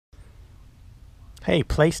Hey,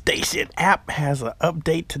 PlayStation app has an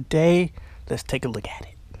update today. Let's take a look at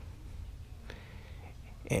it.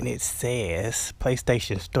 And it says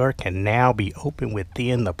PlayStation Store can now be opened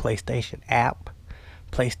within the PlayStation app.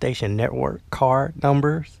 PlayStation Network card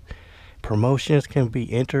numbers. Promotions can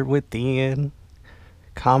be entered within.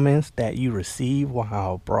 Comments that you receive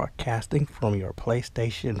while broadcasting from your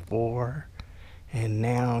PlayStation 4 and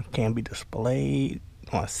now can be displayed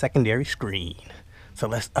on a secondary screen. So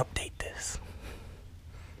let's update this.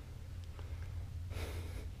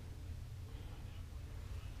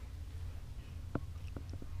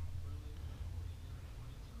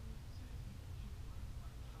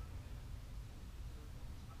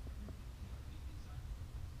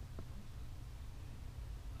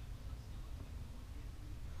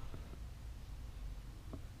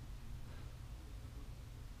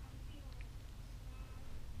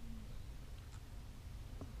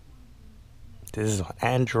 This is on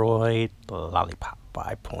Android LOLLIPOP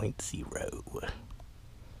 5.0.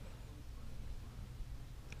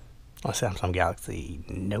 On Samsung Galaxy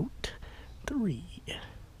Note 3.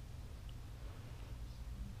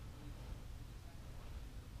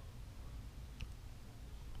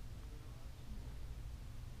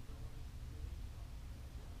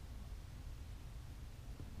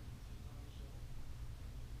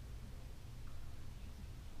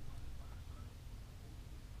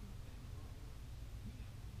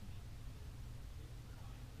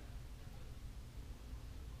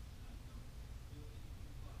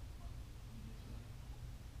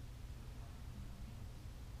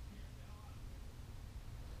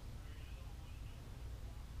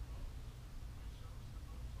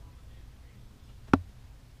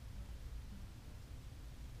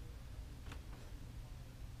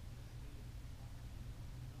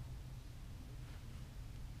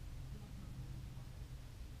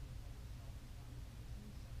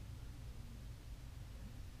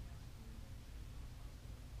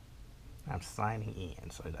 I'm signing in,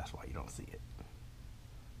 so that's why you don't see it.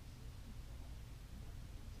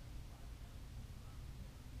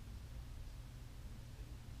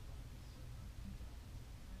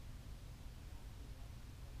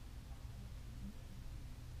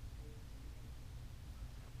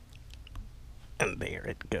 And there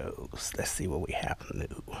it goes. Let's see what we have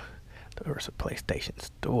new. There's a PlayStation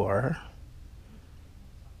Store.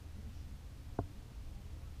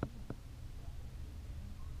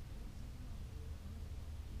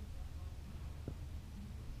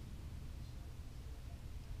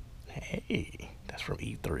 Hey, that's from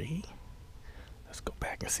E3. Let's go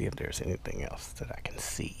back and see if there's anything else that I can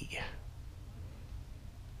see.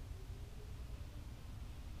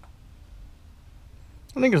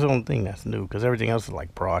 I think it's the only thing that's new because everything else is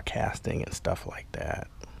like broadcasting and stuff like that.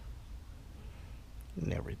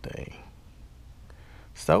 And everything.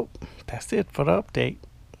 So, that's it for the update.